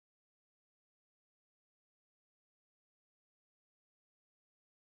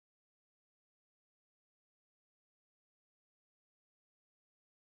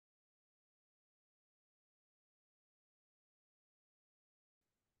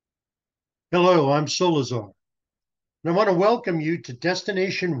Hello, I'm Solarzar, and I want to welcome you to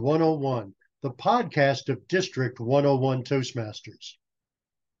Destination 101, the podcast of District 101 Toastmasters.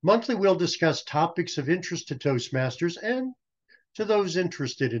 Monthly, we'll discuss topics of interest to Toastmasters and to those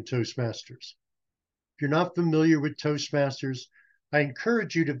interested in Toastmasters. If you're not familiar with Toastmasters, I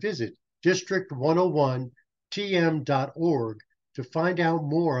encourage you to visit district101tm.org to find out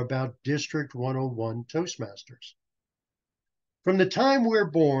more about District 101 Toastmasters. From the time we're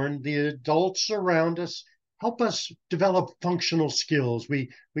born, the adults around us help us develop functional skills.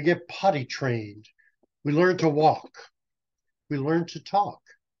 We get potty trained. We learn to walk. We learn to talk.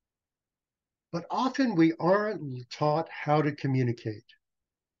 But often we aren't taught how to communicate.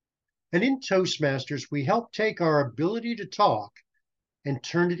 And in Toastmasters, we help take our ability to talk and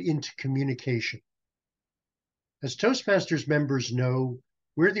turn it into communication. As Toastmasters members know,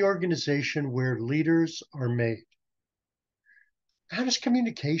 we're the organization where leaders are made. How does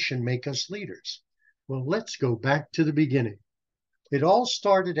communication make us leaders? Well, let's go back to the beginning. It all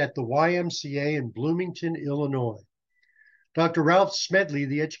started at the YMCA in Bloomington, Illinois. Dr. Ralph Smedley,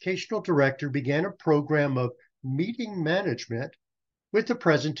 the educational director, began a program of meeting management with the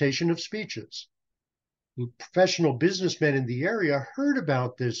presentation of speeches. Professional businessmen in the area heard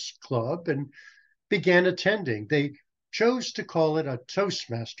about this club and began attending. They chose to call it a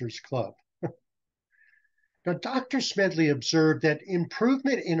Toastmasters Club. Now, Dr. Smedley observed that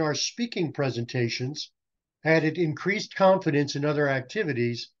improvement in our speaking presentations added increased confidence in other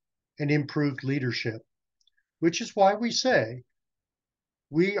activities and improved leadership, which is why we say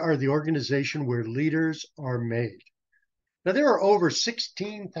we are the organization where leaders are made. Now, there are over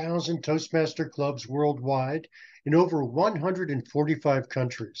 16,000 Toastmaster clubs worldwide in over 145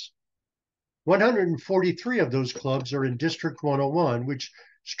 countries. 143 of those clubs are in District 101, which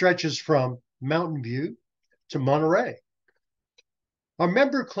stretches from Mountain View to Monterey. Our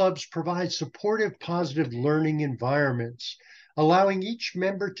member clubs provide supportive, positive learning environments, allowing each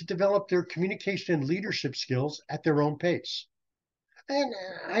member to develop their communication and leadership skills at their own pace. And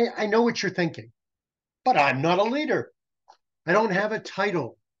I know what you're thinking, but I'm not a leader. I don't have a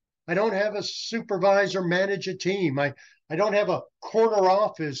title. I don't have a supervisor manage a team. I don't have a corner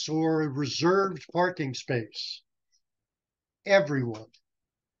office or a reserved parking space. Everyone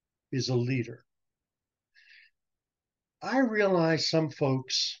is a leader. I realize some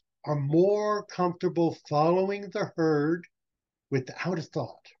folks are more comfortable following the herd without a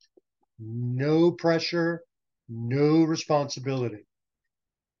thought. No pressure, no responsibility.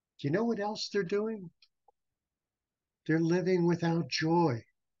 Do you know what else they're doing? They're living without joy.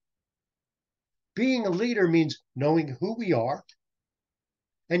 Being a leader means knowing who we are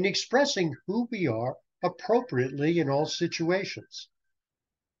and expressing who we are appropriately in all situations.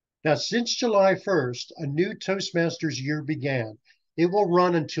 Now, since July 1st, a new Toastmasters year began. It will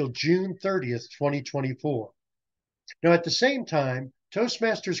run until June 30th, 2024. Now, at the same time,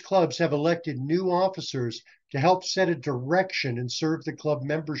 Toastmasters clubs have elected new officers to help set a direction and serve the club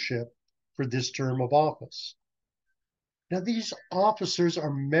membership for this term of office. Now, these officers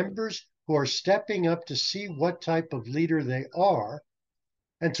are members who are stepping up to see what type of leader they are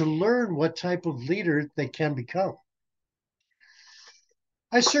and to learn what type of leader they can become.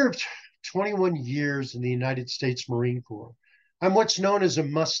 I served 21 years in the United States Marine Corps. I'm what's known as a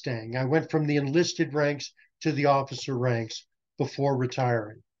Mustang. I went from the enlisted ranks to the officer ranks before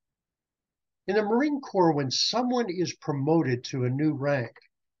retiring. In the Marine Corps, when someone is promoted to a new rank,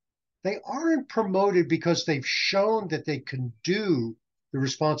 they aren't promoted because they've shown that they can do the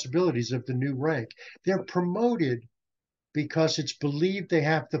responsibilities of the new rank. They're promoted because it's believed they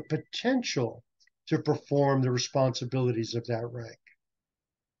have the potential to perform the responsibilities of that rank.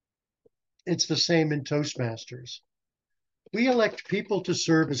 It's the same in Toastmasters. We elect people to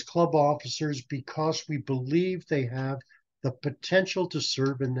serve as club officers because we believe they have the potential to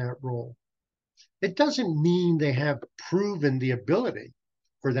serve in that role. It doesn't mean they have proven the ability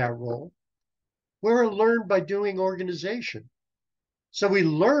for that role. We're a learn by doing organization. So we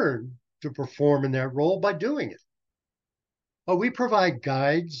learn to perform in that role by doing it. We provide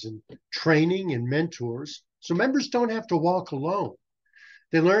guides and training and mentors so members don't have to walk alone.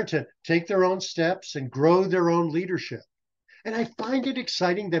 They learn to take their own steps and grow their own leadership. And I find it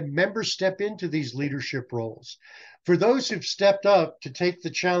exciting that members step into these leadership roles. For those who've stepped up to take the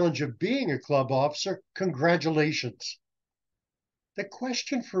challenge of being a club officer, congratulations. The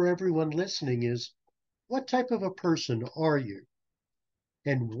question for everyone listening is, what type of a person are you?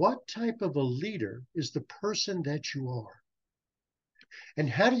 And what type of a leader is the person that you are? And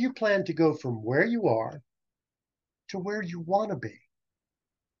how do you plan to go from where you are to where you want to be?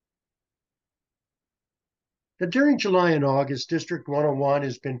 Now, during July and August, District 101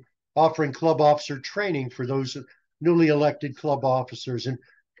 has been offering club officer training for those newly elected club officers. And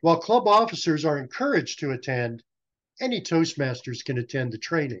while club officers are encouraged to attend, any Toastmasters can attend the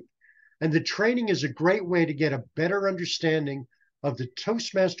training. And the training is a great way to get a better understanding of the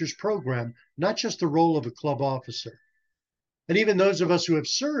Toastmasters program, not just the role of a club officer. And even those of us who have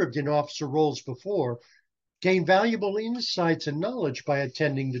served in officer roles before gain valuable insights and knowledge by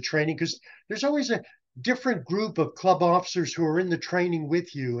attending the training, because there's always a different group of club officers who are in the training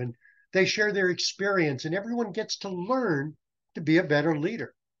with you, and they share their experience, and everyone gets to learn to be a better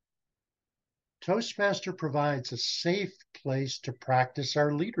leader. Toastmaster provides a safe place to practice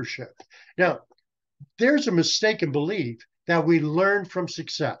our leadership. Now, there's a mistaken belief that we learn from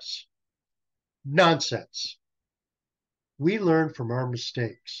success. Nonsense. We learn from our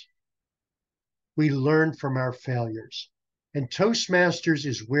mistakes. We learn from our failures. And Toastmasters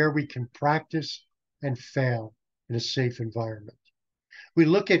is where we can practice and fail in a safe environment. We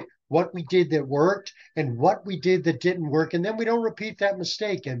look at what we did that worked and what we did that didn't work, and then we don't repeat that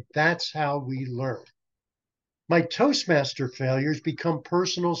mistake, and that's how we learn. My Toastmaster failures become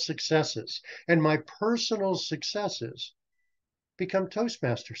personal successes, and my personal successes become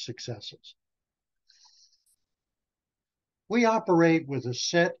Toastmaster successes. We operate with a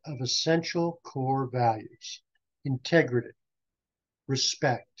set of essential core values: integrity,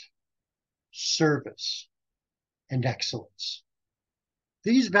 respect, service, and excellence.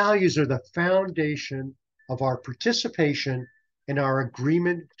 These values are the foundation of our participation and our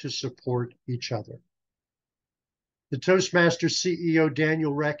agreement to support each other. The Toastmaster CEO,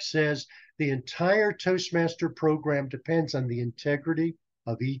 Daniel Rex, says the entire Toastmaster program depends on the integrity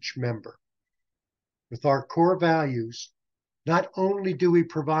of each member. With our core values, not only do we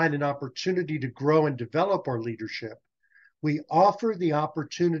provide an opportunity to grow and develop our leadership, we offer the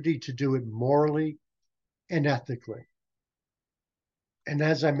opportunity to do it morally and ethically. And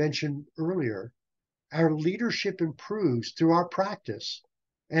as I mentioned earlier, our leadership improves through our practice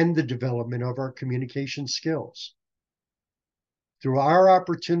and the development of our communication skills. Through our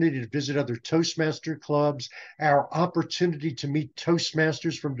opportunity to visit other Toastmaster clubs, our opportunity to meet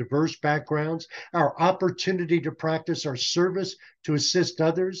Toastmasters from diverse backgrounds, our opportunity to practice our service to assist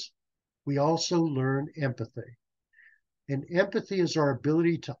others, we also learn empathy. And empathy is our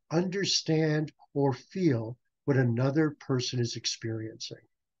ability to understand or feel what another person is experiencing.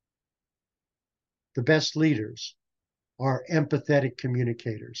 The best leaders are empathetic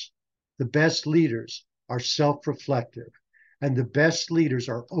communicators. The best leaders are self-reflective. And the best leaders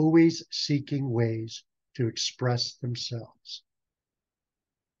are always seeking ways to express themselves.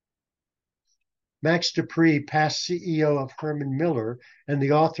 Max Depree, past CEO of Herman Miller and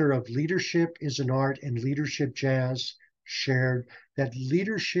the author of Leadership is an Art and Leadership Jazz, shared that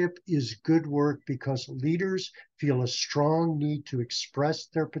leadership is good work because leaders feel a strong need to express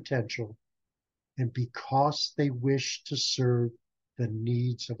their potential and because they wish to serve the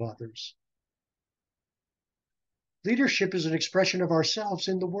needs of others. Leadership is an expression of ourselves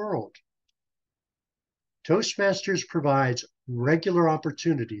in the world. Toastmasters provides regular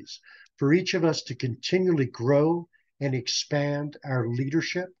opportunities for each of us to continually grow and expand our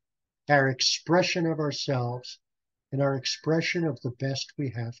leadership, our expression of ourselves, and our expression of the best we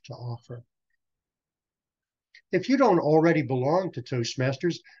have to offer. If you don't already belong to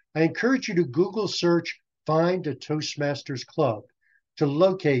Toastmasters, I encourage you to Google search Find a Toastmasters Club to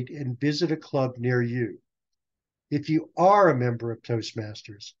locate and visit a club near you. If you are a member of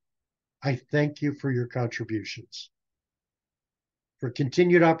Toastmasters, I thank you for your contributions. For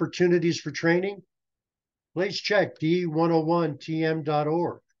continued opportunities for training, please check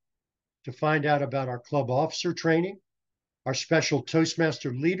d101tm.org to find out about our club officer training, our special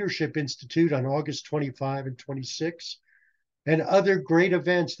Toastmaster Leadership Institute on August 25 and 26, and other great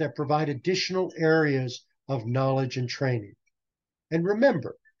events that provide additional areas of knowledge and training. And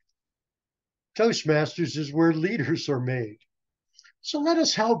remember, Toastmasters is where leaders are made. So let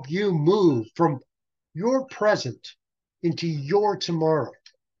us help you move from your present into your tomorrow.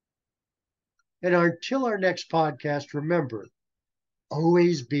 And until our next podcast, remember,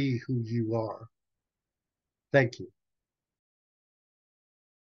 always be who you are. Thank you.